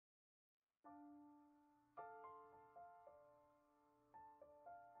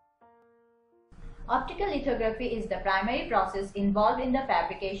Optical lithography is the primary process involved in the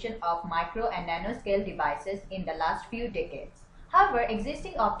fabrication of micro and nanoscale devices in the last few decades. However,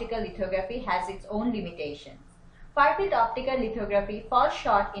 existing optical lithography has its own limitations. Far-field optical lithography falls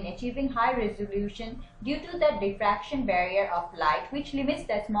short in achieving high resolution due to the diffraction barrier of light, which limits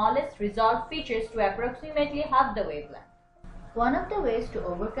the smallest resolved features to approximately half the wavelength. One of the ways to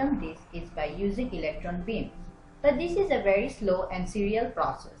overcome this is by using electron beams, but this is a very slow and serial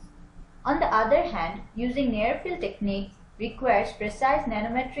process. On the other hand, using near-field techniques requires precise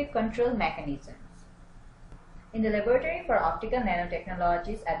nanometric control mechanisms. In the Laboratory for Optical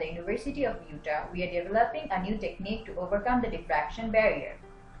Nanotechnologies at the University of Utah, we are developing a new technique to overcome the diffraction barrier.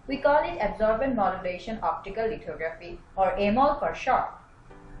 We call it Absorbance Modulation Optical Lithography, or AMOL for short.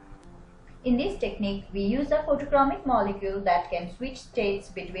 In this technique, we use a photochromic molecule that can switch states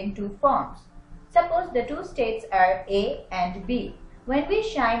between two forms. Suppose the two states are A and B. When we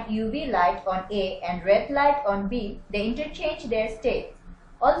shine UV light on A and red light on B, they interchange their states.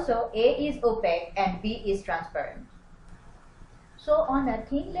 Also, A is opaque and B is transparent. So, on a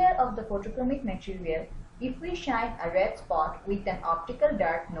thin layer of the photochromic material, if we shine a red spot with an optical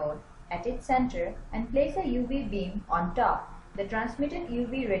dark node at its center and place a UV beam on top, the transmitted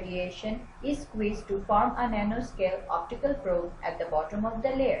UV radiation is squeezed to form a nanoscale optical probe at the bottom of the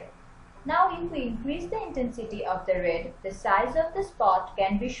layer. Now, if we increase the intensity of the red, the size of the spot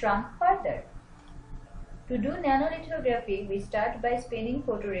can be shrunk further. To do nanolithography, we start by spinning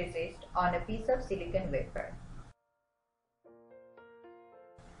photoresist on a piece of silicon wafer.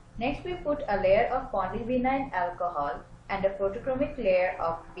 Next, we put a layer of polyvinyl alcohol and a photochromic layer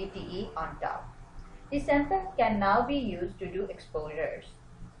of PTE on top. The sample can now be used to do exposures.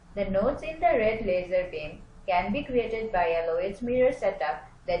 The nodes in the red laser beam can be created by a Lloyd's mirror setup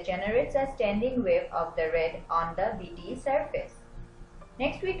that generates a standing wave of the red on the PTE surface.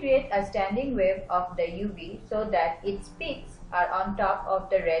 Next, we create a standing wave of the UV so that its peaks are on top of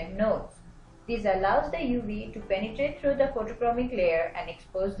the red nodes. This allows the UV to penetrate through the photochromic layer and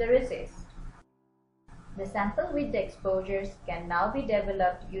expose the resist. The sample with the exposures can now be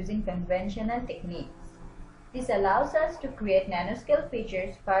developed using conventional techniques. This allows us to create nanoscale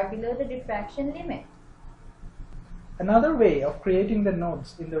features far below the diffraction limit. Another way of creating the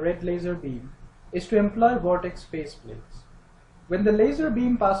nodes in the red laser beam is to employ vortex phase plates. When the laser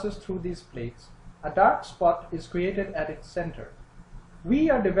beam passes through these plates, a dark spot is created at its center. We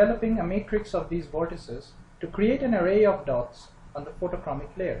are developing a matrix of these vortices to create an array of dots on the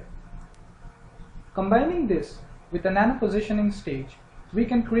photochromic layer. Combining this with a nanopositioning stage, we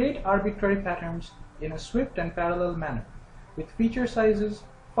can create arbitrary patterns in a swift and parallel manner, with feature sizes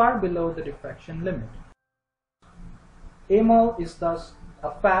far below the diffraction limit. AMOL is thus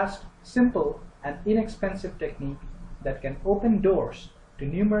a fast, simple, and inexpensive technique that can open doors to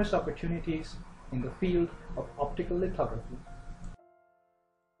numerous opportunities in the field of optical lithography.